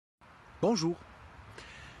Bonjour.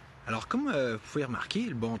 Alors, comme vous pouvez remarquer,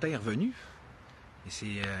 le bon temps est revenu. Et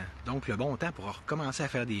c'est donc le bon temps pour recommencer à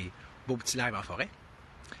faire des beaux petits lives en forêt.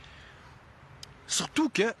 Surtout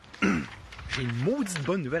que j'ai une maudite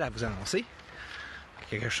bonne nouvelle à vous annoncer.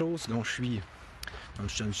 Quelque chose dont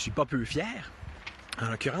je ne suis pas peu fier.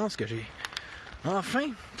 En l'occurrence, que j'ai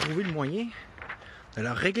enfin trouvé le moyen de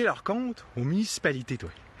leur régler leur compte aux municipalités,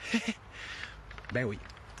 toi. Ben oui.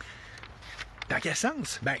 Dans quel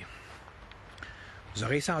sens? Ben, vous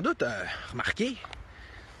aurez sans doute remarqué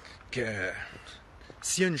que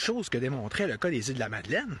s'il y a une chose que démontrait le cas des îles de la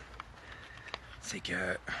Madeleine, c'est qu'il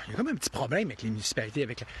y a comme un petit problème avec les municipalités,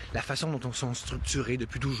 avec la façon dont elles sont structurées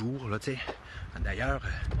depuis toujours. Là, d'ailleurs,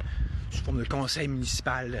 sous forme de conseil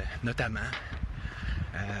municipal notamment,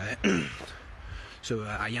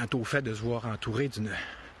 ayant au fait de se voir entouré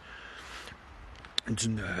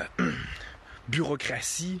d'une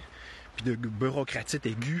bureaucratie puis de bureaucratie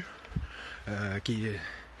aiguë qui est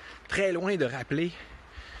très loin de rappeler,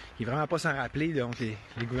 qui est vraiment pas sans rappeler donc les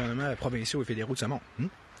gouvernements provinciaux et fédéraux de ce monde.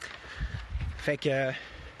 Fait que,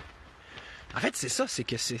 en fait, c'est ça, c'est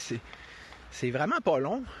que c'est vraiment pas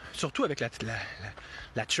long, surtout avec la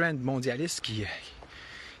trend mondialiste qui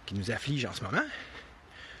nous afflige en ce moment,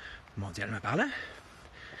 mondialement parlant,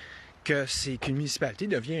 qu'une municipalité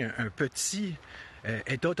devient un petit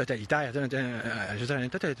État totalitaire, un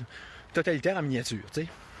État totalitaire en miniature, tu sais.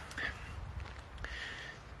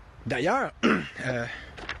 D'ailleurs, je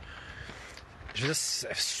veux dire,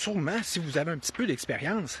 sûrement, si vous avez un petit peu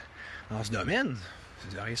d'expérience dans ce domaine,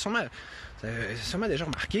 vous aurez sûrement déjà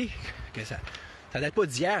remarqué que ça date pas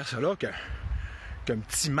d'hier, ça, là, qu'un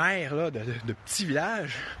petit maire là, de petit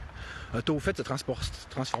village a au fait de se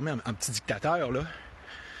transformer en petit dictateur, là,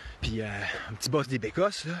 puis un petit boss des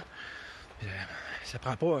bécosses, là. Ça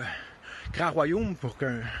prend pas un grand royaume pour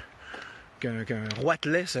qu'un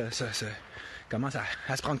roitelet commence à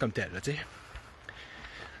se prendre comme tel, là, tu sais.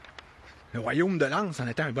 Le royaume de Lens en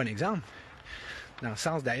était un bon exemple, dans le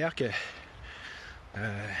sens d'ailleurs que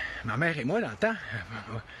ma mère et moi, dans le temps,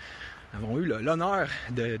 avons eu l'honneur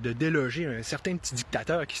de déloger un certain petit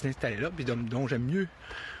dictateur qui s'est installé là, puis dont j'aime mieux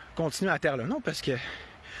continuer à taire le nom, parce que je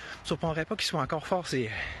ne me surprendrait pas qu'il soit encore fort, c'est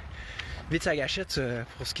vite sa gâchette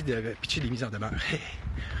pour ce qui est de pitcher des mises en demeure.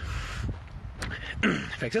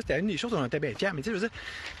 Fait que ça, c'était une des choses dont on était bien fiers. Mais tu sais, je veux dire,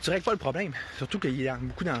 tu règles pas le problème. Surtout qu'il y a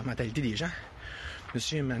beaucoup dans la mentalité des gens. Je me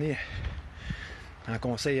souviens une année, en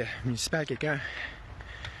conseil municipal, quelqu'un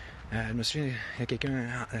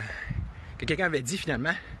que quelqu'un avait dit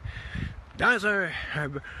finalement, dans un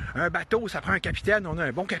bateau, ça prend un capitaine, on a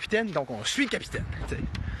un bon capitaine, donc on suit le capitaine. T'sais.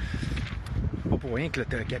 Pas pour rien que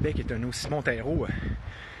le Québec est un aussi bon terreau,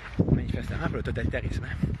 manifestement, pour le totalitarisme.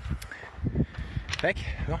 Fait que,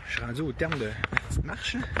 bon, je suis rendu au terme de ma petite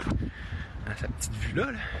marche, dans sa petite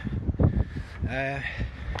vue-là. La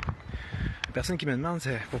personne qui me demande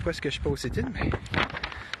pourquoi est-ce que je suis pas au sit-in, mais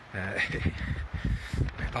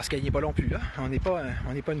parce qu'il n'est pas non plus là. On n'est pas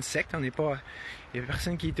une secte, il n'y a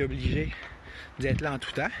personne qui est obligé d'être là en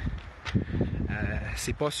tout temps.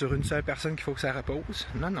 C'est pas sur une seule personne qu'il faut que ça repose.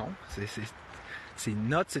 Non, c'est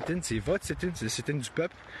notre sit-in, c'est votre sit-in, c'est le sit-in du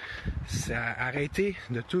peuple. C'est arrêter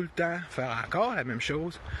de tout le temps faire encore la même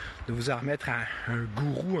chose, de vous en remettre à un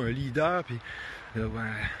gourou, un leader, puis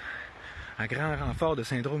un grand renfort de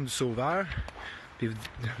syndrome du sauveur, puis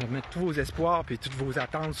de mettre tous vos espoirs puis toutes vos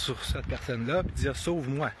attentes sur cette personne-là, puis dire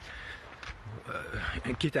sauve-moi,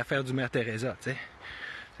 quitte à faire du Mère Teresa, tu sais,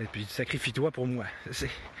 puis sacrifie-toi pour moi. Ça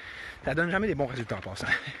donne jamais des bons résultats en passant,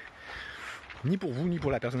 ni pour vous ni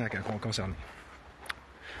pour la personne concernée.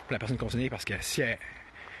 Pour la personne concernée, parce que si elle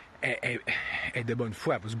est de bonne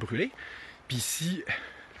foi, elle va se brûler. Puis si,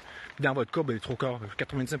 dans votre cas, ben,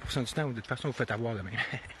 95% du temps, de toute façon, vous faites avoir de même.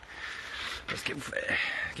 Parce que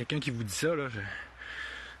quelqu'un qui vous dit ça, là,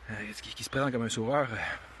 qui se présente comme un sauveur,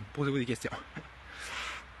 posez-vous des questions.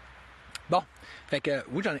 Bon, fait que,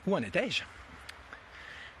 où en étais-je?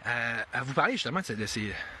 À vous parler justement de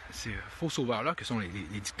ces faux sauveurs-là que sont les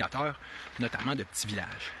dictateurs, notamment de petits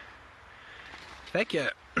villages. Fait que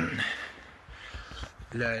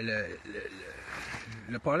le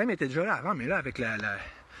problème était déjà là avant, mais là, avec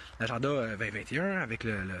l'agenda 2021, avec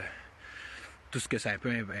tout ce que ça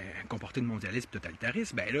peut comporter de mondialisme et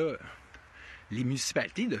totalitarisme, ben là, les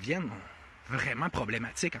municipalités deviennent vraiment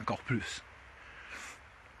problématiques encore plus.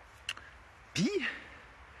 Puis,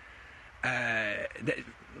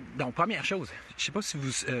 donc, première chose, je sais pas si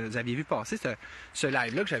vous aviez vu passer ce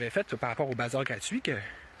live-là que j'avais fait par rapport au bazar gratuit que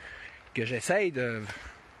j'essaye de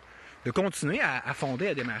continuer à fonder,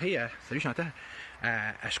 à démarrer, salut Chantal,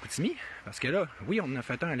 à Chicoutimi, parce que là, oui, on en a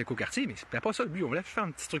fait un à l'écoquartier, mais c'était pas ça le but. On voulait faire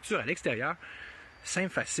une petite structure à l'extérieur, simple,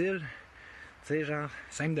 facile, sais, genre,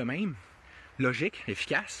 simple de même, logique,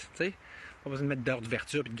 efficace, tu sais. Pas besoin de mettre d'heure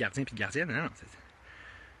d'ouverture, puis de gardien, puis de gardienne, non.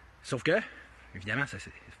 Sauf que, évidemment, ça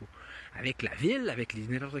c'est faux. Avec la ville, avec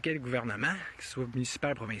n'importe quel gouvernement, que ce soit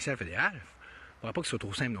municipal, provincial, fédéral, il ne faudra pas que ce soit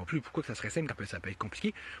trop simple non plus. Pourquoi que ça serait simple quand ça peut être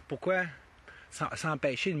compliqué? Pourquoi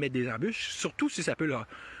s'empêcher de mettre des embûches, surtout si ça peut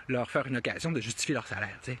leur faire une occasion de justifier leur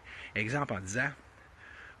salaire, tu sais. Exemple en disant,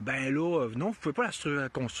 ben là, non, vous ne pouvez pas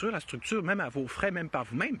construire la structure, même à vos frais, même par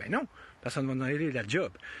vous-même. Ben non, personne ne va nous donner la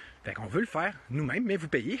job. Fait qu'on veut le faire nous-mêmes, mais vous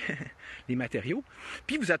payez les matériaux.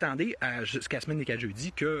 Puis vous attendez jusqu'à la semaine des 4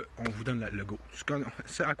 jeudis qu'on vous donne le go.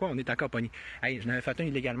 C'est à quoi on est encore pogné. Hey, je n'avais fait un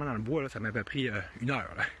illégalement dans le bois, là, ça m'avait pris 1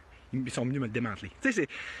 heure. Là. Ils sont venus me le démanteler. Tu sais,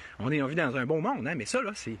 on vit dans un bon monde, hein, mais ça,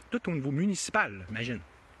 là, c'est tout au niveau municipal, là, imagine.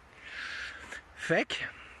 Fait que,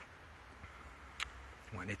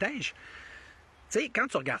 où en étais-je? Tu sais, quand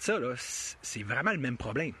tu regardes ça, là, c'est vraiment le même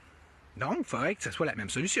problème. Donc, il faudrait que ce soit la même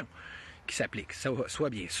solution qui s'applique. Ça soit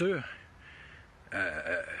bien sûr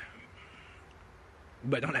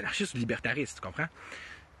dans l'anarchisme libertariste, tu comprends?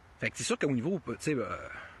 Fait que c'est sûr qu'au niveau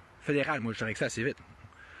fédéral, moi je dirais que ça assez vite.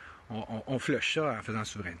 On flush ça en faisant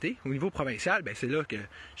souveraineté. Au niveau provincial, ben, c'est là que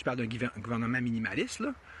je parle d'un gouvernement minimaliste,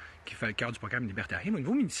 là, qui fait le cœur du programme libertarien. Mais au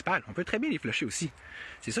niveau municipal, on peut très bien les flusher aussi.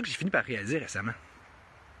 C'est ça que j'ai fini par réaliser récemment.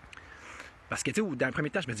 Parce que, tu sais, dans le premier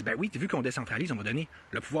temps, je me dis, ben oui, vu qu'on décentralise, on va donner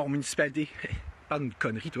le pouvoir aux municipalités. Parle d'une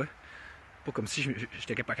connerie, toi. Pas comme si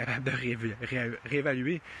j'étais pas capable de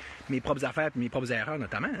réévaluer mes propres affaires et mes propres erreurs,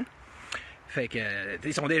 notamment. Hein? Fait que,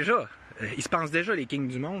 ils sont déjà, ils se pensent déjà les kings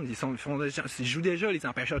du monde, ils jouent déjà les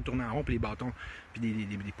empêcheurs de tourner en rond, puis les bâtons, puis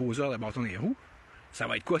des poseurs de bâtons des roues. Ça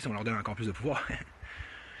va être quoi si on leur donne encore plus de pouvoir?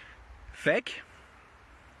 Fait que,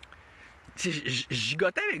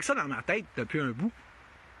 gigotais avec ça dans ma tête depuis un bout.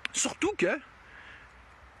 Surtout que,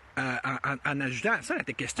 en ajoutant à ça la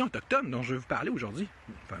question autochtone dont je vais vous parler aujourd'hui.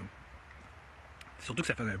 Enfin, surtout que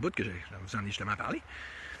ça fait un bout que je vous en ai justement parlé.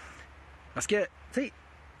 Parce que, tu sais,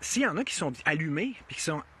 s'il y en a qui sont allumés, puis qui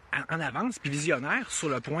sont en avance, puis visionnaires sur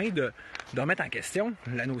le point de remettre en question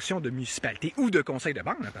la notion de municipalité ou de conseil de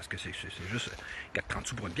banque, là, parce que c'est juste 4,30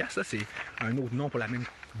 sous pour une pièce, là, c'est un autre nom pour la même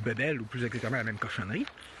bebelle, ou plus exactement la même cochonnerie,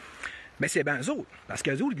 mais c'est ben eux autres. Parce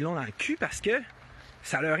qu'eux autres, ils l'ont dans le cul parce que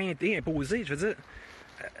ça leur a été imposé, je veux dire,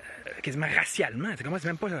 quasiment racialement. C'est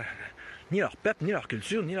même pas ni leur peuple, ni leur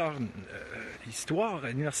culture, ni leur histoire,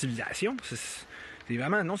 ni leur civilisation. C'est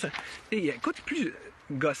vraiment non. Écoute, plus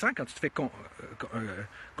gossant quand tu te fais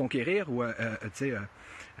conquérir ou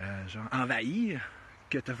genre envahir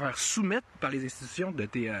que te faire soumettre par les institutions de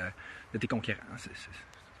tes concurrents. C'est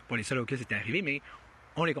pas les seuls auxquels c'est arrivé, mais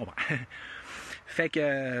on les comprend. Fait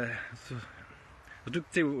que surtout que,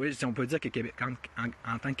 tu sais, on peut dire que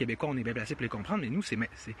en tant que Québécois, on est bien placé pour les comprendre, mais nous,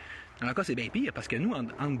 dans le cas, c'est bien pire, parce que nous,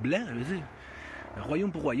 en blanc, je veux dire,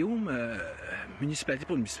 royaume pour royaume, municipalité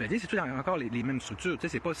pour municipalité, c'est tout encore les mêmes structures, tu sais,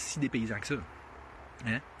 c'est pas si dépaysant que ça.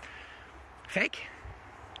 Hein? Fait que,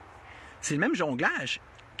 c'est le même jonglage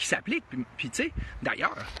qui s'applique, puis tu sais,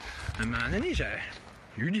 d'ailleurs, à un moment donné, j'ai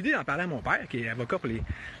eu l'idée d'en parler à mon père, qui est avocat pour les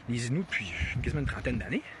Inuits depuis quasiment une trentaine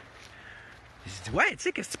d'années. J'ai dit, ouais, tu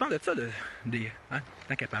sais, qu'est-ce que tu penses de ça?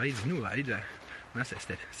 Tant qu'à parler d'Inuits, on va aller de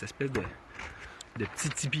cette espèce de petit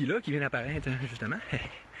tipi-là qui vient d'apparaître, justement.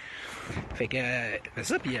 Fait que, c'est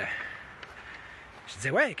ça, puis je disais,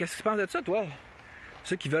 ouais, qu'est-ce que tu penses de ça, toi?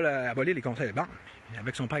 Ceux qui veulent abolir les conseils de banque.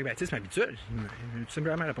 Avec son pragmatisme habituel, il m'a tout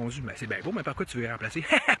simplement répondu, ben, c'est bien beau, mais par quoi tu veux les remplacer?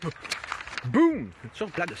 Boum! C'est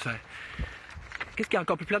toujours plate de se faire. Qu'est-ce qui est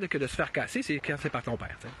encore plus plate que de se faire casser, c'est quand c'est par ton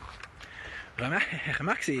père, t'sais.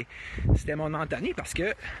 Remarque, c'était mon momentané parce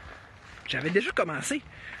que j'avais déjà commencé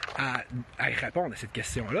à y répondre à cette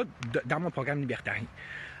question-là dans mon programme libertarien.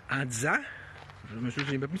 En disant,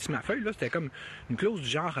 j'ai mis sur ma feuille, là, c'était comme une clause du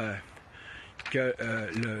genre que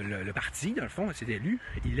le parti, dans le fond, s'est élu,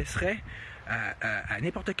 il laisserait à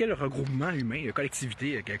n'importe quel regroupement humain,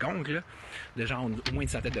 collectivité quelconque, là, de genre au moins une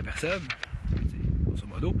centaine de personnes, grosso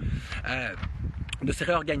modo, de se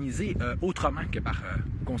réorganiser autrement que par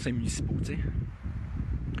conseils municipaux, tu sais.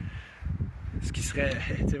 Ce qui serait,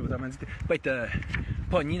 autrement dit, pas être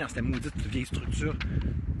pogné dans cette maudite vieille structure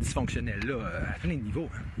dysfonctionnelle-là à plein de niveaux.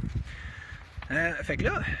 Hein. Fait que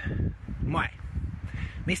là, ouais.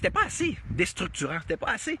 Mais c'était pas assez déstructurant, c'était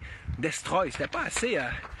pas assez destroy, c'était pas assez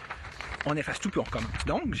on efface tout puis on recommence.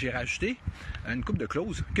 Donc, j'ai rajouté une couple de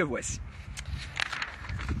clauses que voici.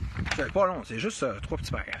 C'est pas long, c'est juste 3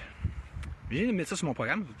 petits paragraphes. Je viens de mettre ça sur mon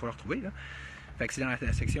programme, vous pouvez le retrouver, là. Fait que c'est dans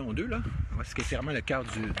la section 2, là. C'est vraiment le cœur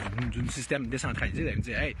d'un système décentralisé. Vous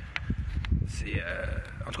dire, hey, c'est.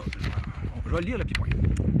 En tout cas, je vais le lire le petit point.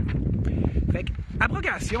 Fait que,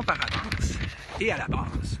 abrogation par avance et à la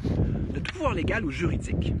base de tout pouvoir légal ou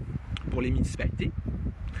juridique pour les municipalités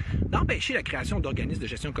d'empêcher la création d'organismes de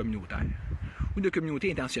gestion communautaire ou de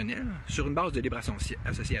communautés intentionnelles sur une base de libre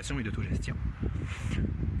association et d'autogestion,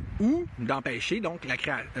 ou d'empêcher donc la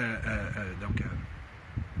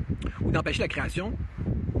création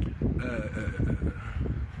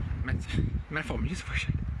mal formulé, c'est pas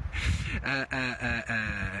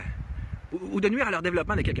ou de nuire à leur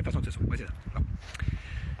développement de quelque façon que ce soit. Ouais, c'est ça. Bon.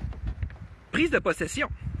 Prise de possession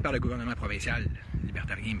par le gouvernement provincial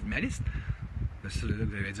libertarien minimaliste. Là,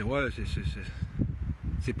 vous allez dire, ouais,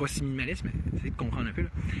 c'est pas si minimaliste, mais essayez de comprendre un peu.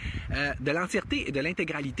 Là. De l'entièreté et de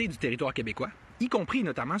l'intégralité du territoire québécois, y compris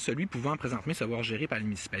notamment celui pouvant présentement se voir géré par la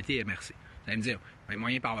municipalité MRC. Vous allez me dire, ben,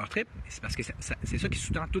 moyen power trip, c'est parce que c'est ça qui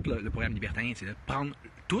sous-tend tout le programme libertarien, c'est de prendre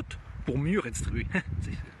tout pour mieux redistribuer.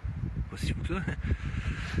 C'est pas si fou que ça.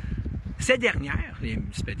 Ces dernières, les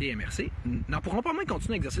municipalités MRC, n'en pourront pas moins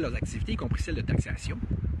continuer à exercer leurs activités, y compris celles de taxation,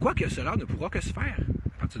 quoique cela ne pourra que se faire,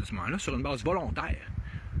 à partir de ce moment-là, sur une base volontaire.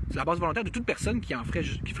 C'est la base volontaire de toute personne qui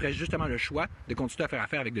ferait justement le choix de continuer à faire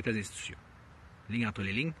affaire avec de telles institutions. Ligne entre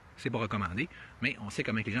les lignes, c'est pas recommandé, mais on sait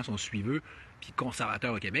comment les gens sont suiveux puis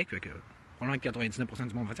conservateurs au Québec, fait que probablement que 99%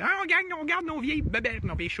 du monde va dire « Ah, on garde nos vieilles bébelles,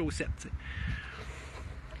 nos vieilles chaussettes. »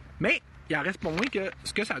 Mais il en reste pour moins que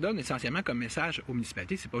ce que ça donne essentiellement comme message aux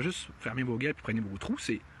municipalités, c'est pas juste fermez vos gueules et prenez vos trous,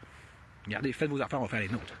 c'est regardez, faites vos affaires, on va faire les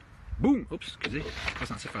nôtres. Boum! Oups, excusez, je suis pas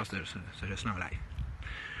censé faire ce geste-là en live.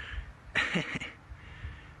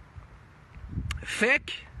 Fait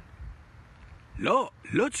que là,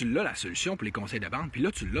 tu l'as la solution pour les conseils de banque, puis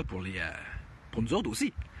là, tu l'as pour nous autres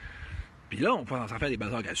aussi. Puis là, on peut s'en faire des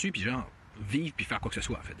bazars là-dessus, puis genre, vivre puis faire quoi que ce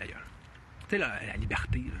soit, en fait, d'ailleurs. Tu sais, la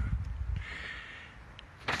liberté, là.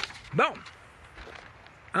 Bon,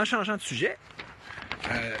 en changeant de sujet,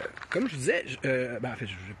 comme je disais, en fait,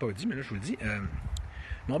 je ne l'ai pas dit, mais là, je vous le dis,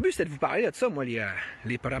 mon but, c'était de vous parler de ça, moi,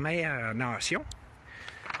 les premières nations.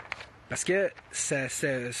 Parce que,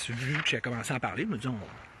 vu que j'ai commencé à en parler, me disons,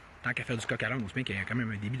 tant qu'à faire du coq à l'âne, on se met qu'il y a quand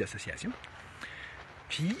même un début d'association.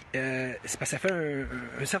 Puis, c'est parce que ça fait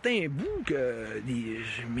un certain bout que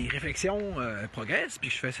mes réflexions progressent, puis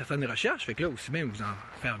je fais certaines recherches, fait que là, aussi bien vous en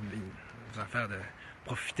faire de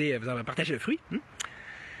profiter, vous en partager le fruit.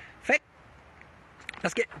 Fait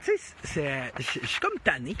parce que, tu sais, je suis comme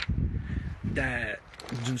tanné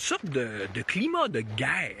d'une sorte de climat de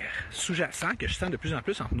guerre sous-jacent que je sens de plus en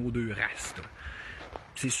plus entre nos deux races. Là.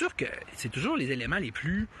 C'est sûr que c'est toujours les éléments les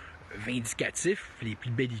plus vindicatifs, les plus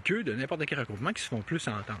belliqueux de n'importe quel regroupement qui se font plus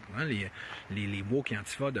entendre. Hein? Les woke et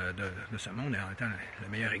antifa de ce monde en étant le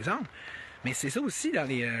meilleur exemple. Mais c'est ça aussi dans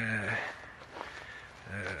les...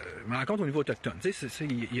 je me rends compte au niveau autochtone.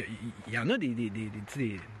 Il y en a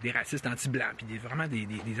des racistes anti-blancs, puis vraiment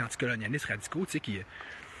des anticolonialistes radicaux, tu sais, qui...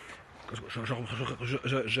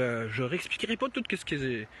 Je réexpliquerai pas tout ce que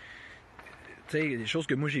c'est. Tu sais, des choses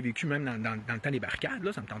que moi j'ai vécues même dans le temps des barricades,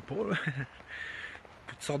 là, ça me tente pas. Là.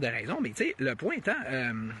 Pour toutes sortes de raisons. Mais tu sais, le point étant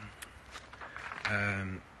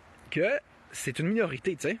que c'est une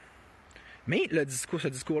minorité, tu sais. Mais ce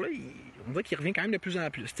discours-là, on voit qu'il revient quand même de plus en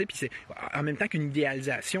plus. Puis c'est en même temps qu'une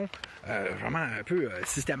idéalisation vraiment un peu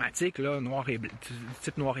systématique, là,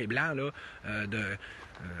 type noir et blanc, là, de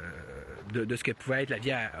ce que pouvait être la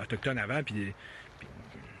vie autochtone avant, puis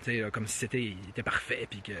comme si il était parfait,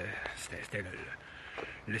 puis que c'était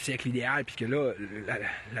le siècle idéal, puis que là,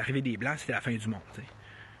 l'arrivée des Blancs, c'était la fin du monde. T'sais.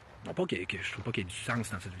 Non pas que je trouve pas qu'il y ait du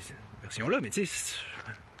sens dans cette version-là, mais tu sais,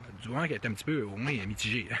 du moins qu'elle est un petit peu au moins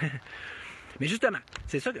mitigée. Mais justement,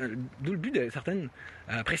 c'est ça, d'où le but de certaines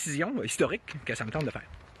précisions historiques que ça me tente de faire.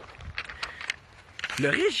 Le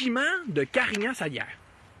régiment de Carignan-Salière.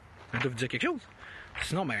 Ça doit vous dire quelque chose?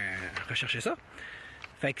 Sinon, recherchez ça.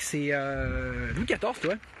 Fait que c'est Louis XIV,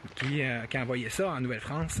 toi, qui a envoyé ça en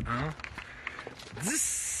Nouvelle-France en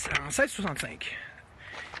 1665.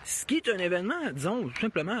 Ce qui est un événement, disons, tout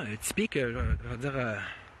simplement typique, je vais dire,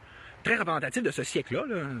 très représentatif de ce siècle-là,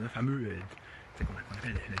 là, le fameux, qu'on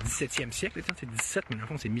appelle le 17e siècle, c'est 17, mais dans le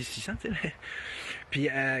fond, c'est 1600, puis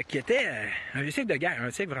qui était un siècle de guerre, un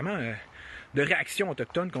siècle vraiment de réaction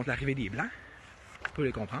autochtone contre l'arrivée des Blancs. On peut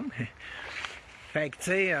les comprendre. Fait que, tu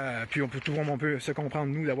sais, puis on peut se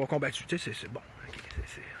comprendre, nous, d'avoir combattu. Tu sais, c'est bon.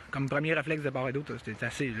 C'est comme premier réflexe de part et d'autre, c'était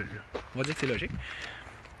assez. On va dire que c'est logique.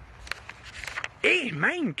 Et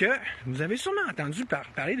même que vous avez sûrement entendu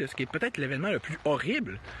parler de ce qui est peut-être l'événement le plus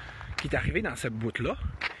horrible qui est arrivé dans ce bout-là,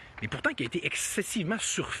 mais pourtant qui a été excessivement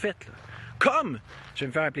surfait. Là. Comme, je vais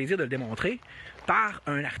me faire un plaisir de le démontrer, par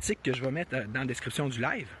un article que je vais mettre dans la description du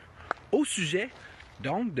live, au sujet,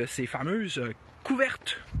 donc, de ces fameuses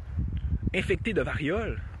couvertes. Infecté de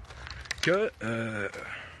variole que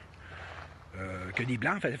que des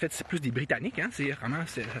Blancs. En fait, c'est plus des Britanniques. Hein,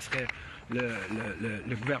 ça serait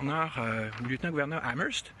le gouverneur, le lieutenant-gouverneur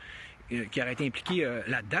Amherst, qui aurait été impliqué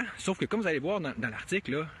là-dedans. Sauf que, comme vous allez voir dans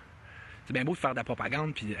l'article, là, c'est bien beau de faire de la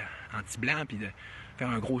propagande, puis anti-blanc, puis de faire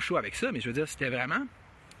un gros show avec ça, mais je veux dire, c'était vraiment...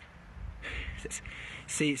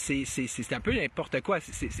 C'est un peu n'importe quoi.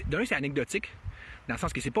 D'un, c'est anecdotique, dans le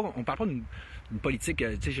sens que c'est pas, on parle pas d'une politique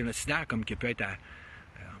génocidaire comme qui peut être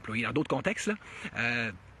employée dans d'autres contextes. Là.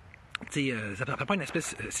 Ça ne prend pas une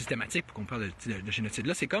espèce systématique pour qu'on parle de génocide.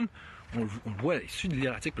 Là, c'est comme, on le voit, il suffit de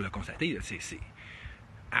lire l'article pour le constater.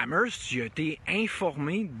 Amherst, il a été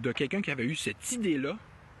informé de quelqu'un qui avait eu cette idée-là,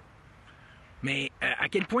 mais à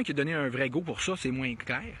quel point il a donné un vrai go pour ça, c'est moins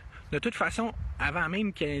clair. De toute façon, avant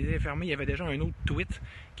même qu'il ait été fermé, il y avait déjà un autre tweet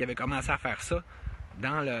qui avait commencé à faire ça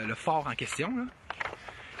dans le fort en question. Là.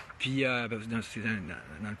 Puis, c'est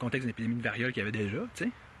dans le contexte d'une épidémie de variole qu'il y avait déjà, tu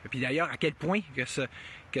sais. Puis d'ailleurs, à quel point que ça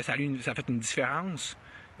a fait une différence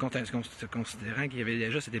considérant qu'il y avait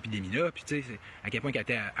déjà cette épidémie-là, puis tu sais, à quel point qu'elle a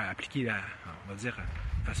été appliquée, on va dire,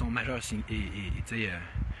 de façon majeure et tu sais,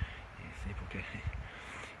 pour que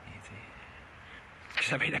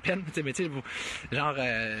ça vaille la peine, mais tu sais, genre,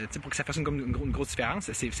 pour que ça fasse une grosse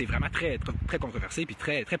différence, c'est vraiment très, très controversé, puis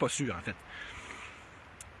très, très pas sûr, en fait.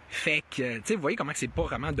 Fait que, tu sais, vous voyez comment c'est pas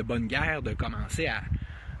vraiment de bonne guerre de commencer à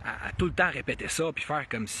tout le temps répéter ça, puis faire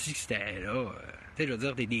comme si c'était là. Tu sais, je veux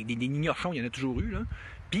dire, des ignochons, il y en a toujours eu, là.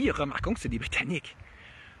 Puis remarquons que c'est des Britanniques.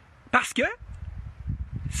 Parce que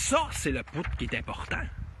ça, c'est le bout qui est important,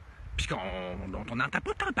 puis dont on n'entend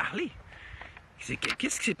pas tant parler.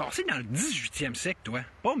 Qu'est-ce qui s'est passé dans le 18e siècle, toi?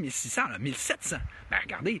 Pas 1600, là, 1700. Ben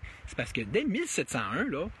regardez, c'est parce que dès 1701,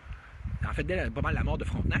 là, en fait, dès pas mal la mort de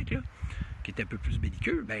Frontenac, là, qui était un peu plus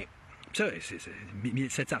belliqueux, ben ça, c'est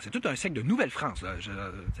 1700. C'est tout un siècle de Nouvelle-France, là.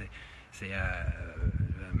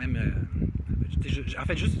 Même... en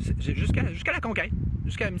fait, jusqu'à la conquête,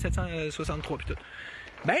 jusqu'à 1763 puis tout.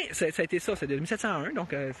 Ben, ça a été ça, c'est de 1701, donc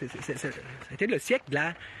ça a été le siècle de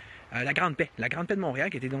la Grande Paix. La Grande Paix de Montréal,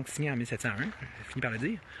 qui a été donc signée en 1701, j'ai fini par le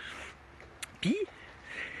dire. Puis,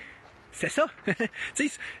 c'est ça.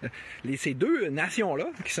 Ces deux nations-là,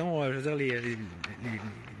 qui sont, je veux dire, les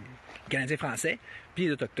Canadiens français, puis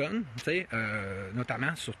les Autochtones,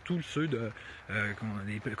 notamment surtout ceux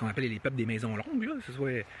qu'on appelle les peuples des maisons longues, là, que ce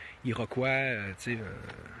soit Iroquois, etc.,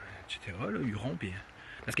 là, Hurons, puis...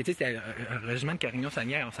 Parce que, tu sais, c'était un régiment de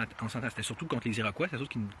Carignan-Sanière, on s'entend, c'était surtout contre les Iroquois, c'est eux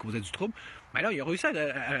qui nous causaient du trouble. Mais là, ils ont réussi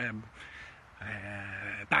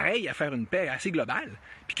pareil, à faire une paix assez globale,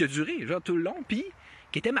 puis qui a duré, genre, tout le long, puis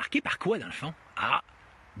qui était marquée par quoi, dans le fond? Ah,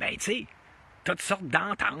 ben, tu sais, toutes sortes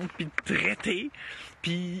d'ententes, puis de traités,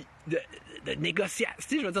 puis de négociations,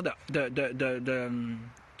 tu sais, je veux dire,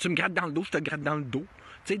 tu me grattes dans le dos, je te gratte dans le dos,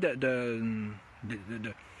 tu sais, de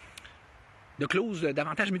clauses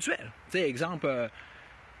d'avantage mutuel. Tu sais, exemple...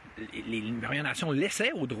 les Premières Nations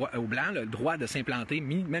laissaient aux Blancs le droit de s'implanter,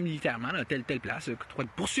 même militairement, dans telle place, le droit de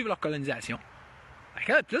poursuivre leur colonisation. Puis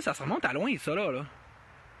là, ça se remonte à loin, ça, là.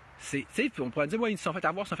 On pourrait dire, ouais, ils se sont fait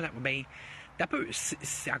avoir, Ben, t'as peu.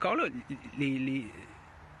 C'est encore là.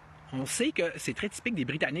 On sait que c'est très typique des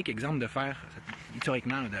Britanniques, exemple, de faire,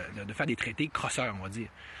 historiquement, de faire des traités crosseurs, on va dire.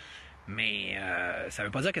 Mais ça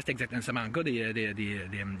veut pas dire que c'est exactement le cas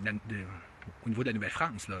au niveau de la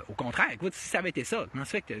Nouvelle-France. Là. Au contraire, écoute, si ça avait été ça, comment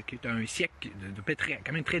ça fait que tu as un siècle de paix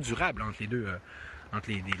quand même très durable entre les deux,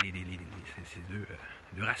 ces deux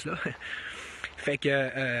races-là? Fait que...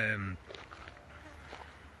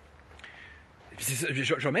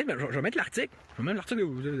 je vais mettre l'article. Je vais mettre l'article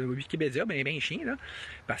de Wikipédia, bien chien, là,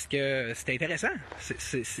 parce que c'est intéressant.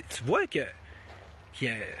 Tu vois qu'il y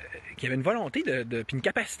avait une volonté puis une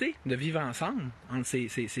capacité de vivre ensemble entre ces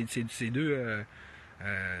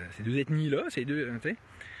deux ethnies-là, ces deux, tu sais.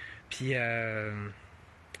 Puis,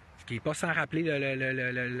 ce qui n'est pas sans rappeler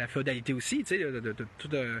la féodalité aussi, tu sais,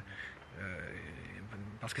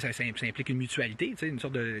 parce que ça implique une mutualité, tu sais, une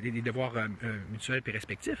sorte des devoirs mutuels et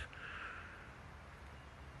respectifs.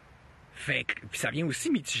 Fait que, puis ça vient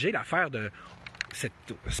aussi mitiger l'affaire de cette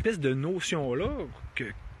espèce de notion-là qui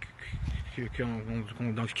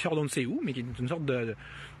sort d'on ne sait où, mais qui est une sorte de...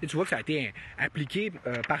 Tu vois que ça a été appliqué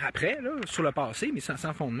par après, là, sur le passé, mais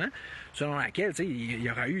sans fondement, selon laquelle il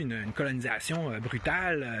y aura eu une colonisation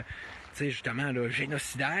brutale, justement là,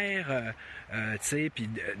 génocidaire, puis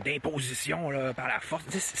d'imposition là, par la force.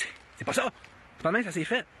 C'est pas ça. C'est pas même ça s'est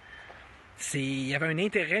fait. Il y avait un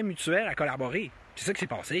intérêt mutuel à collaborer. C'est ça qui s'est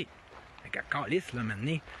passé. Fait qu'à Calice, là,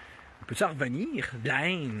 maintenant, on peut-tu revenir de la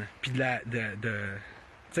haine, puis tu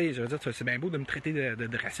sais, je veux dire, c'est bien beau de me traiter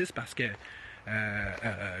de raciste parce que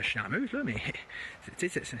je suis en meute, là, mais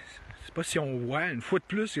c'est pas si on voit une fois de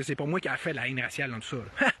plus que c'est pas moi qui a fait la haine raciale dans tout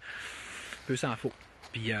ça. peu s'en faut.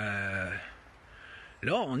 Puis là,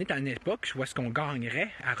 on est à une époque où est-ce qu'on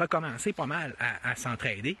gagnerait à recommencer pas mal à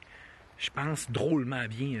s'entraider. Je pense drôlement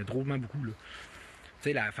bien, drôlement beaucoup. Là. Tu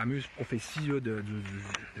sais, la fameuse prophétie là, de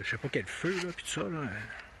je sais pas quel feu, là, puis tout ça. Là.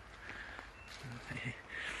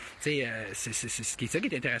 Tu sais, c'est ce qui est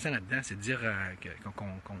intéressant là-dedans, c'est de dire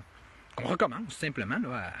qu'on recommence simplement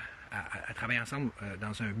là, à travailler ensemble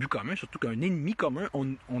dans un but commun, surtout qu'un ennemi commun, on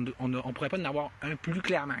ne pourrait pas en avoir un plus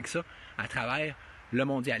clairement que ça à travers le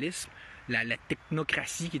mondialisme, la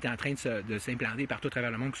technocratie qui est en train de s'implanter partout à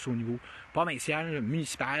travers le monde, que ce soit au niveau provincial,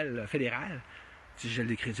 municipal, fédéral,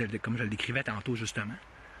 comme je le décrivais tantôt justement.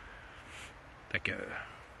 Fait que,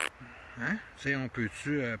 hein, on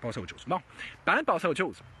peut-tu passer à autre chose? Bon, parlant de passer à autre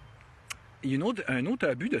chose, il y a un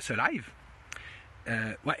autre but de ce live.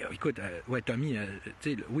 Ouais, écoute, ouais, Tommy,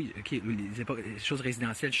 tu sais, oui, ok, les choses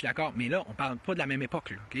résidentielles, je suis d'accord, mais là, on parle pas de la même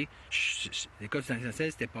époque, là, ok? L'école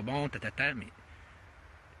résidentielle, c'était pas bon, mais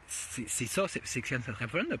c'est ça, c'est que ça serait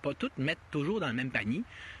fun de ne pas tout mettre toujours dans le même panier,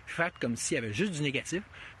 faire comme s'il y avait juste du négatif,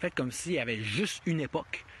 faire comme s'il y avait juste une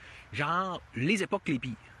époque, genre les époques les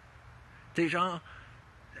pires. Tu sais, genre,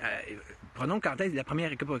 prenons quand est la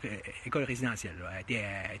première école résidentielle, là, a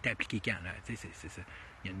été appliquée quand, là, tu sais,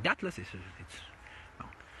 il y a une date, là, c'est ça. Bon,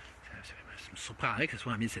 ça me surprendrait que ce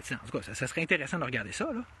soit en 1700. En tout cas, ça serait intéressant de regarder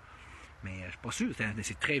ça, là. Mais je suis pas sûr,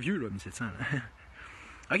 c'est très vieux, là, 1700. Là.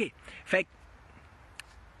 OK. Fait que,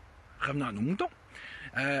 revenons à nos moutons.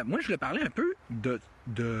 Moi, je voulais parler un peu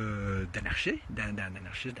d'anarchie,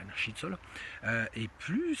 tout ça, là. Et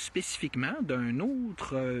plus spécifiquement d'une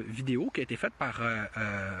autre vidéo qui a été faite par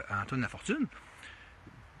Antoine Lafortune.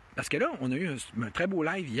 Parce que là, on a eu un très beau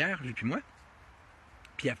live hier, lui puis moi,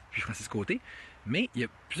 puis Francis Côté, mais il y a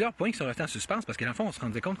plusieurs points qui sont restés en suspens, parce que dans le fond, on se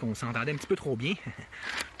rendait compte qu'on s'entendait un petit peu trop bien,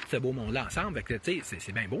 ce beau monde-là ensemble. Fait que, tu sais,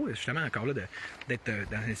 c'est bien beau, justement, encore là, d'être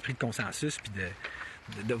dans un esprit de consensus, puis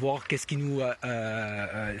de voir qu'est-ce qui nous...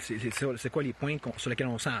 c'est quoi les points sur lesquels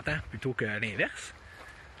on s'entend, plutôt que l'inverse.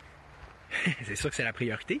 C'est sûr que c'est la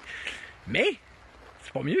priorité. Mais,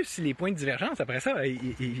 c'est pas mieux si les points de divergence, après ça,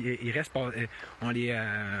 ils restent... On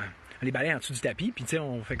les balaye en dessous du tapis, puis tu sais,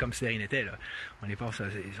 on fait comme si rien n'était, là. On les passe,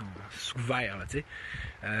 ils sont sous couvert, là, tu sais.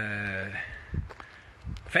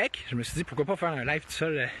 Fait que, je me suis dit, pourquoi pas faire un live tout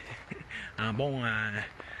seul, en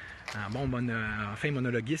fin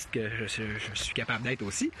monologuiste que je suis capable d'être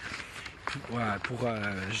aussi, pour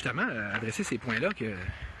justement adresser ces points-là qui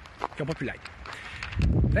n'ont pas pu l'être.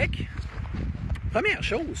 Fait que, première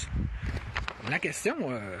chose, la question,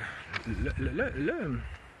 le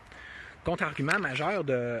contre-argument majeur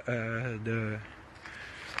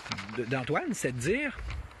d'Antoine, c'est de dire,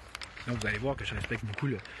 donc vous allez voir que je respecte beaucoup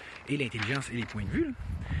et l'intelligence et les points de vue,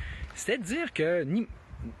 c'était de dire que ni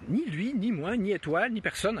lui, ni moi, ni Étoile, ni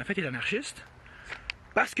personne, en fait, est anarchiste.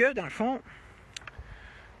 Parce que, dans le fond,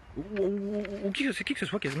 ou qui que ce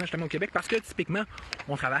soit quasiment justement au Québec, parce que, typiquement,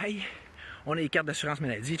 on travaille, on a les cartes d'assurance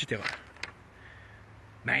maladie, etc.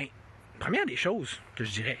 Ben, première des choses que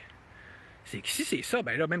je dirais, c'est que si c'est ça,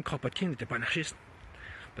 ben là, même Kropotkin n'était pas anarchiste.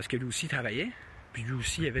 Parce que lui aussi travaillait, puis lui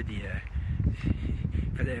aussi il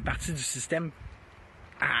faisait partie du système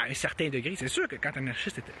à un certain degré. C'est sûr que quand un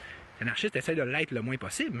anarchiste essaie de l'être le moins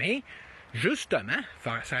possible, mais justement,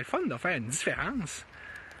 ça serait le fun de faire une différence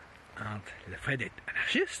entre le fait d'être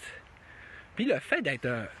anarchiste puis le fait d'être,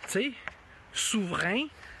 tu sais, souverain,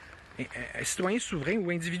 citoyen souverain ou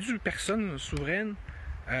individu, personne souveraine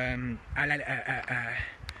à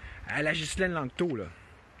la Ghislaine Langto, là.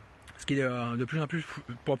 Ce qui est de plus en plus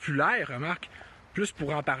populaire, remarque, plus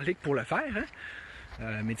pour en parler que pour le faire, hein?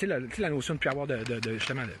 Mais tu sais, la notion de plus avoir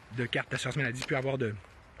justement de carte d'assurance maladie, plus avoir de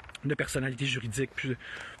personnalité juridique,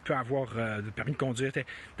 peut avoir de permis de conduire,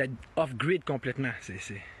 d'être off-grid complètement.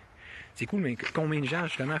 C'est cool, mais combien de gens,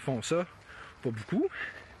 justement, font ça? Pas beaucoup.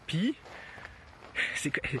 Puis,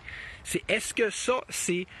 est-ce que ça,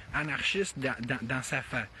 c'est anarchiste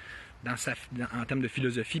en termes de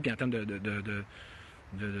philosophie, puis en termes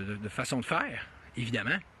de façon de faire?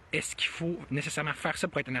 Évidemment. Est-ce qu'il faut nécessairement faire ça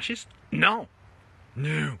pour être anarchiste? Non!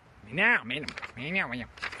 Non! Mais non, voyons.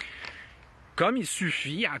 Comme il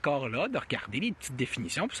suffit, encore là, de regarder les petites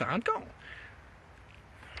définitions pour se rendre compte.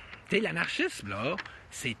 Tu sais, l'anarchisme, là,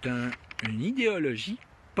 c'est une idéologie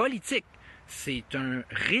politique. C'est un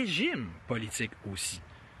régime politique aussi.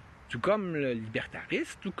 Tout comme le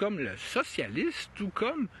libertarisme, tout comme le socialisme, tout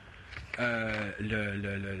comme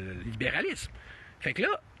le libéralisme. Fait que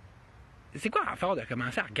là, c'est quoi en faire de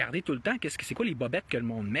commencer à regarder tout le temps c'est quoi les bobettes que le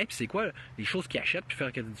monde met, puis c'est quoi les choses qu'ils achètent, puis faire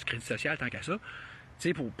du crédit social tant qu'à ça, tu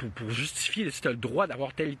sais, pour justifier si tu as le droit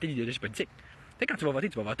d'avoir telle idéologie politique. Tu sais, quand tu vas voter,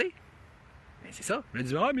 tu vas voter. Mais c'est ça. On a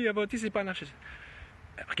dit, mais il a voté, c'est pas anarchiste.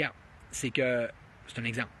 Regarde, c'est que, c'est un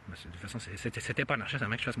exemple, de toute façon, c'était pas anarchiste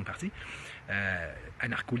avant que je fasse mon parti,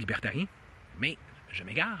 anarcho-libertarien, mais je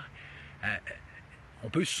m'égare. On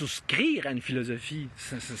peut souscrire à une philosophie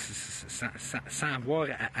sans avoir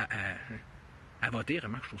à voter.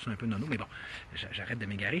 Remarque, je trouve ça un peu nono, mais bon, j'arrête de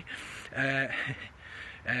m'égarer.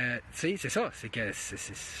 C'est ça, c'est que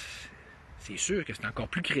c'est sûr que c'est encore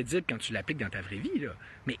plus crédible quand tu l'appliques dans ta vraie vie, là.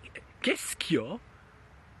 Mais qu'est-ce qu'il y a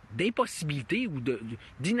d'impossibilité ou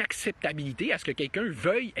d'inacceptabilité à ce que quelqu'un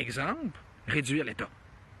veuille, exemple, réduire l'État?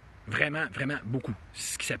 Vraiment, vraiment beaucoup.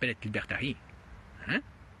 C'est ce qui s'appelle être libertarien. Hein?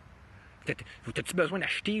 T'as-tu besoin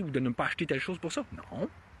d'acheter ou de ne pas acheter telle chose pour ça? Non.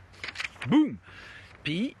 Boum!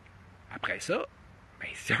 Puis, après ça, ben,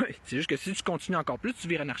 c'est juste que si tu continues encore plus, tu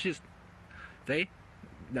vires anarchiste. Tu sais?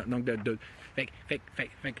 Donc,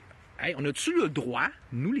 hey, on a-tu le droit,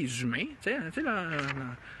 nous les humains, tu sais,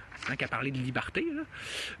 tant qu'à parler de liberté, là,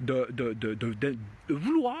 de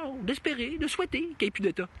vouloir, d'espérer, de souhaiter qu'il n'y ait plus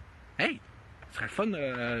d'État? Hey! Ce serait le fun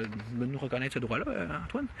de nous reconnaître ce droit-là,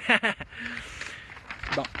 Antoine.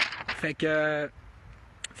 Bon. Fait que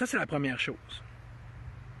ça, c'est la première chose.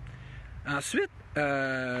 Ensuite,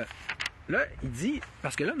 là, il dit,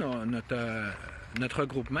 parce que là, notre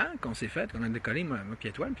regroupement qu'on s'est fait, qu'on a décollé, moi et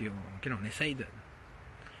Antoine, puis auquel on essaye de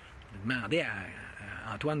demander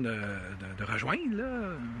à Antoine de rejoindre,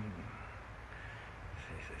 là.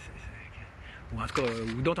 Ou en tout cas,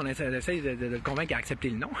 ou d'autres, on essaie de le convaincre à accepter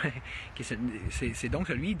le nom. C'est donc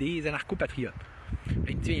celui des anarcho-patriotes.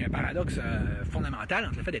 Il dit, il y a un paradoxe fondamental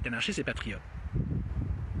entre le fait d'être anarchiste et patriote.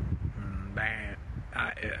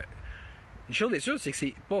 Une chose est sûre, c'est que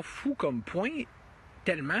c'est pas fou comme point,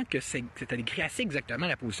 tellement que c'est écrit assez exactement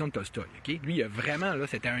la position de Tolstoï. Okay? Lui, vraiment, là,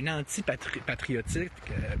 c'était un anti-patriotique,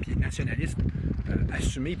 puis nationaliste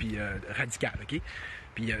assumé, puis radical. Okay?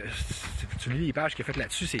 Puis, tu lis les pages qu'il a faites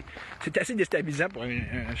là-dessus, c'est assez déstabilisant pour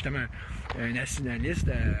justement un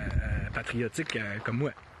nationaliste patriotique comme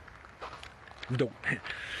moi. Ou d'autres.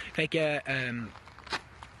 Fait que,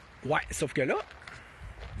 ouais, sauf que là,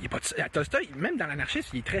 il est pas Tolstoï, même dans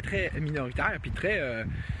l'anarchisme, il est très, très minoritaire, puis très,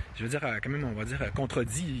 je veux dire, quand même, on va dire,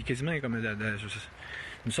 contredit, quasiment comme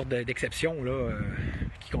une sorte d'exception, là,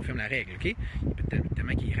 qui confirme la règle, OK?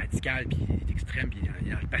 Tellement qu'il est radical, puis il est extrême, puis il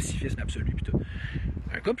est dans le pacifisme absolu, puis tout.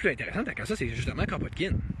 Un cas plus intéressant, tant qu'à ça, c'est justement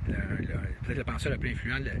Kropotkin, peut-être le penseur le plus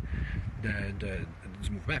influent du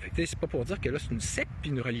mouvement. Fait que, c'est pas pour dire que là, c'est une secte puis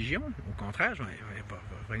une religion. Au contraire, je vais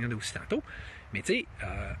revenir aussi tantôt. Mais tu sais,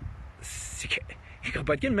 c'est que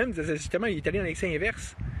Kropotkin, même, justement, il est allé dans l'excès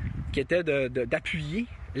inverse, qui était d'appuyer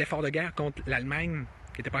l'effort de guerre contre l'Allemagne,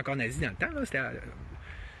 qui n'était pas encore nazie dans le temps. C'était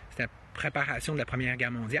la préparation de la Première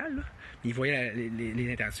Guerre mondiale. Là. Il voyait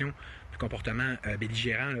les intentions, le comportement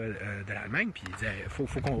belligérant de l'Allemagne, puis il disait faut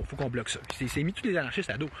qu'on bloque ça. Puis il s'est mis tous les anarchistes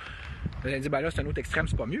à dos. Il a dit ben là, c'est un autre extrême,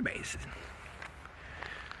 c'est pas mieux. Ben,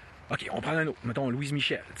 OK, on prend un autre. Mettons Louise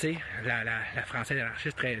Michel, tu sais, la française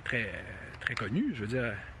anarchiste très, très, très connue. Je veux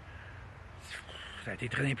dire, ça a été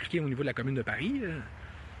très impliqué au niveau de la Commune de Paris.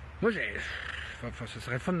 Moi, ce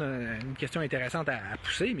serait fun, une question intéressante à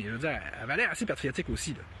pousser, mais je veux dire, elle avait l'air assez patriotique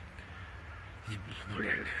aussi. Là.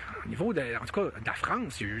 Au niveau, en tout cas, de la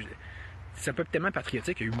France, c'est pas tellement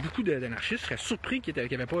patriotique. Il y a eu beaucoup d'anarchistes. Je serais surpris qu'il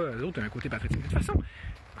n'y avait pas d'autres un côté patriotique. De toute façon,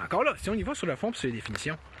 encore là, si on y va sur le fond et sur les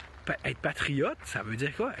définitions, être patriote, ça veut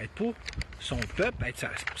dire quoi? Être pour son peuple, être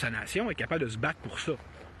pour sa nation, être capable de se battre pour ça.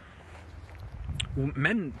 Ou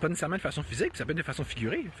même, pas nécessairement de façon physique, ça peut être de façon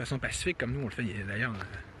figurée, de façon pacifique, comme nous on le fait d'ailleurs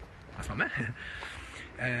en ce moment.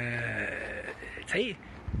 Tu sais,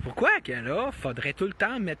 pourquoi que là, faudrait tout le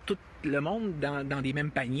temps mettre tout le monde dans des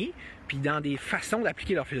mêmes paniers, puis dans des façons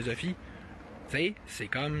d'appliquer leur philosophie? Tu sais, c'est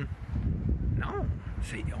comme... Non,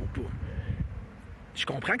 je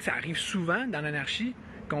comprends que ça arrive souvent dans l'anarchie,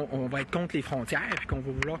 qu'on va être contre les frontières, puis qu'on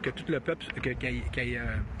va vouloir que tout le peuple,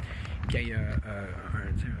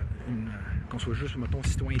 qu'on soit juste, mettons,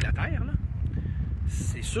 citoyen de la Terre, là.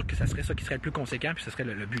 C'est sûr que ça serait ça qui serait le plus conséquent, puis ce serait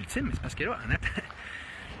le but ultime, mais c'est parce que là,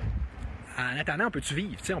 en attendant, on peut-tu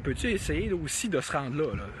vivre? T'sais, on peut-tu essayer aussi de se rendre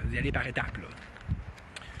là, d'y aller par étapes, là?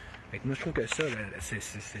 Fait que moi, je trouve que ça, c'est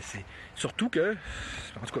surtout que,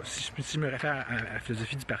 en tout cas, si je me réfère à la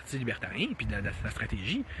philosophie du Parti libertarien et puis de la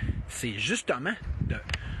stratégie, c'est justement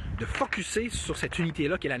de focusser sur cette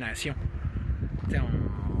unité-là qu'est la nation.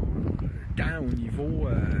 Tant au niveau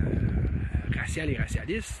racial et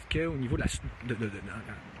racialiste qu'au niveau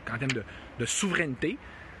en termes de souveraineté.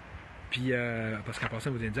 Puis, parce qu'en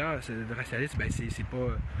passant, vous allez dire, le racialiste, ben, c'est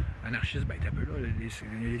pas anarchiste, ben, t'as peu, là.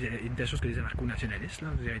 Il y a des choses que les anarcho-nationalistes, là.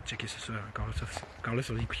 Vous allez checker ça encore là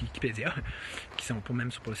sur Wikipédia, qui sont pas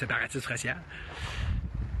même pour le séparatisme racial.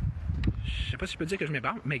 Je sais pas si je peux dire que je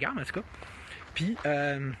m'égare, mais en tout cas. Puis,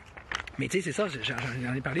 Mais tu sais, c'est ça,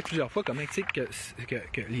 j'en ai parlé plusieurs fois, comment tu sais que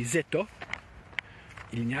les États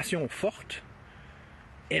et les nations fortes,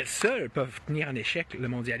 elles seules peuvent tenir en échec le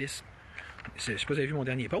mondialisme. Je sais pas si vous avez vu mon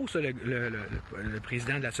dernier post, là, le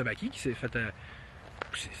président de la Slovaquie qui s'est fait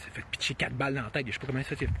pitcher 4 balles dans la tête. Je sais pas comment il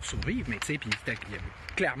s'est fait pour survivre, mais tu sais, puis il y avait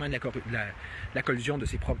clairement de la collusion de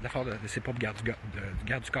ses propres gardes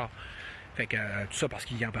du corps. Fait que tout ça parce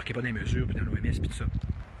qu'il n'embarquait pas dans les mesures, puis dans l'OMS, puis tout ça.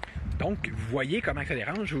 Donc, vous voyez comment ça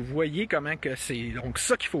dérange, vous voyez comment que c'est donc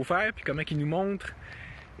ça qu'il faut faire, puis comment qu'il nous montre,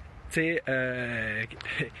 tu sais,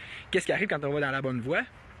 qu'est-ce qui arrive quand on va dans la bonne voie,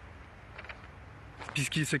 puis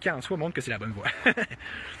ce qui en soi montre que c'est la bonne voie.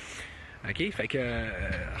 OK? Fait que,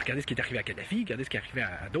 regardez ce qui est arrivé à Kadhafi, regardez ce qui est arrivé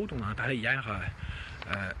à d'autres, on en parlait hier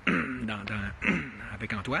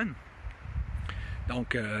avec Antoine.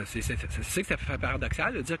 Donc, c'est que ça fait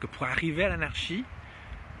paradoxal de dire que pour arriver à l'anarchie,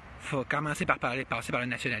 il faut commencer par passer par le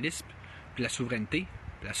nationalisme, puis la souveraineté.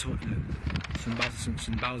 C'est une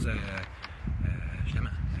base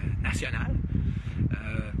justement, nationale.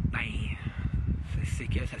 C'est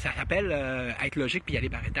que ça s'appelle être logique, puis y aller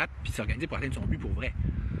par étapes, puis s'organiser pour atteindre son but pour vrai.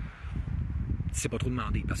 C'est pas trop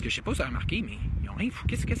demandé. Parce que je sais pas si vous avez remarqué, mais ils ont rien fou.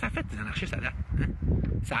 Qu'est-ce que ça fait, les anarchistes, à date? Hein?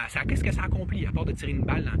 Qu'est-ce que ça accomplit, à part de tirer une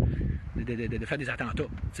balle, de faire des attentats? On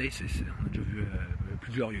a déjà vu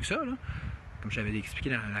plus glorieux que ça, là. Comme je l'avais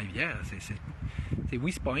expliqué dans la rivière.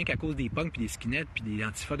 Oui, c'est pas rien qu'à cause des punks, puis des skinheads, puis des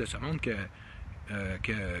antifas de ce monde que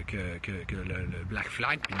le Black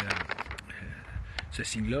Flag, puis ce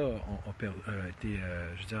signe-là a été,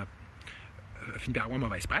 je veux dire, fini par avoir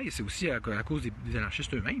mauvaise presse. C'est aussi à cause des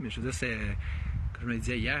anarchistes eux-mêmes. Je veux dire, comme je me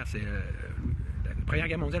disais hier, la Première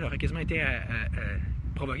Guerre mondiale aurait quasiment été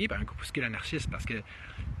provoquée par un groupuscule anarchiste, parce que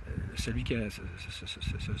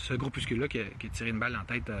ce groupuscule-là qui a tiré une balle dans la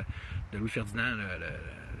tête de Louis-Ferdinand,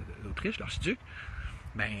 l'Autriche, l'archiduc,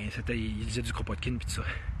 ben, il disait du Kropotkin puis tout ça.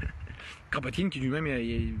 Kropotkin qui lui-même,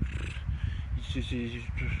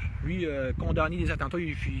 lui, condamné des attentats,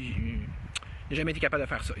 il n'a jamais été capable de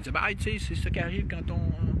faire ça. Il disait, tu sais, c'est ça qui arrive quand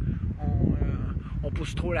on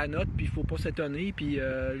pousse trop la note, puis il faut pas s'étonner, puis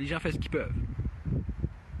les gens font ce qu'ils peuvent.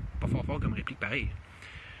 Pas fort comme réplique pareil.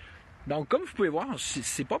 Donc, comme vous pouvez voir,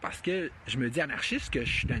 c'est pas parce que je me dis anarchiste que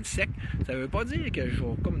je suis dans une secte. Ça veut pas dire que je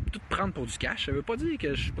vais comme tout prendre pour du cash. Ça veut pas dire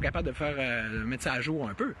que je suis pas capable de mettre ça à jour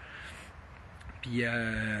un peu. Puis, tu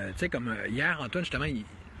sais, comme hier, Antoine, justement,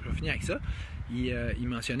 je vais finir avec ça. Il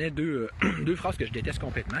mentionnait deux phrases que je déteste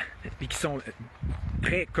complètement, puis qui sont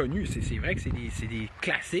très connues. C'est vrai que c'est des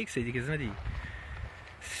classiques, c'est quasiment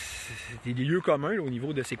des lieux communs là, au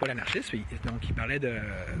niveau de c'est quoi l'anarchisme. Donc, il parlait de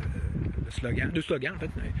deux slogans, en fait.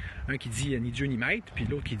 Un qui dit ni Dieu ni maître, puis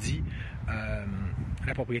l'autre qui dit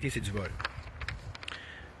la propriété, c'est du vol.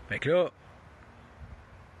 Fait que là,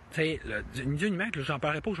 tu sais, ni Dieu ni maître, j'en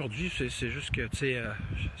parlerai pas aujourd'hui, c'est juste que, tu sais,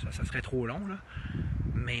 ça serait trop long, là.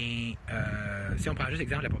 Mais si on prend juste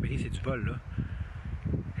l'exemple de la propriété, c'est du vol, là,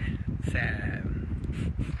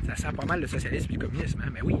 ça sent pas mal le socialisme et le communisme,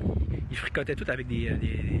 hein? Mais oui, ils fricotaient tout avec des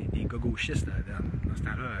gauchistes dans ce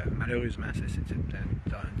temps-là, malheureusement. C'est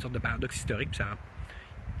une sorte de paradoxe historique, puis ça n'a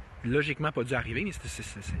logiquement pas dû arriver, mais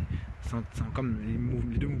sont comme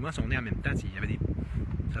les deux mouvements sont nés en même temps. Il y avait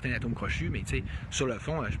certains atomes crochus, mais tu sais, sur le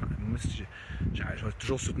fond, moi, je vais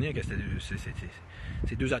toujours soutenir que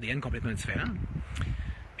c'est deux ADN complètement différents.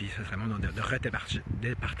 Puis ça serait bon de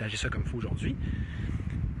départager ça comme il faut aujourd'hui.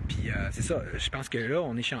 Puis c'est ça, je pense que là,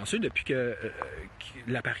 on est chanceux depuis que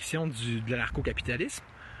l'apparition de l'anarcho-capitalisme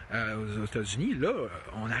aux États-Unis, là,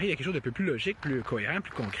 on arrive à quelque chose de peu plus logique, plus cohérent,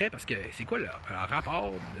 plus concret, parce que c'est quoi le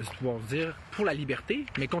rapport de pouvoir dire pour la liberté,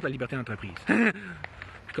 mais contre la liberté d'entreprise?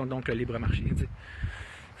 Puis contre donc le libre marché.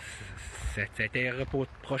 C'était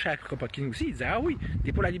reproché à Kropotkin aussi. Il disait, ah oui,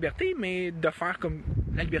 t'es pour la liberté, mais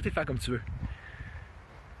la liberté de faire comme tu veux.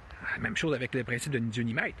 Même chose avec le principe de ni Dieu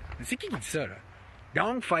ni maître. C'est qui dit ça, là?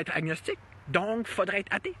 Donc, il faut être agnostique. Donc, il faudrait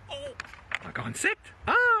être athée. Oh! Encore une secte?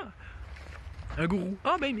 Ah! Un gourou.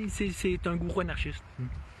 Ah, ben, mais c'est un gourou anarchiste.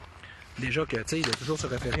 Déjà que, tu sais, de toujours se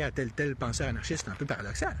référer à tel penseur anarchiste, c'est un peu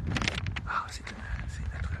paradoxal. Ah, c'est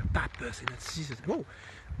notre pape, c'est notre ci, c'est beau.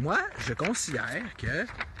 Moi, je considère que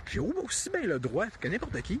j'ai aussi bien le droit que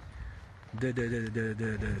n'importe qui de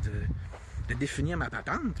définir ma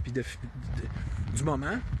patente, puis du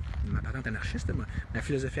moment, ma patente anarchiste, ma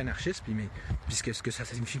philosophie anarchiste, puis ce que ça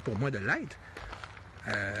signifie pour moi de l'être,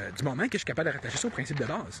 du moment que je suis capable de rattacher ça au principe de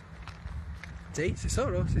base. Tu sais, c'est ça,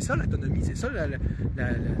 là, c'est ça l'autonomie, c'est ça la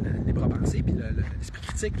libre pensée, puis l'esprit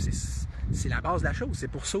critique, c'est la base de la chose. C'est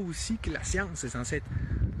pour ça aussi que la science est censée être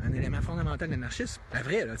un élément fondamental de l'anarchisme. La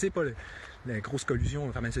vraie, là, tu sais, pas la grosse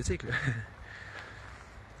collusion pharmaceutique, là.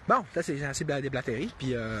 Bon, ça c'est assez déblatéré,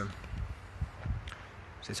 puis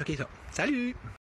c'est ça qui est ça. Salut!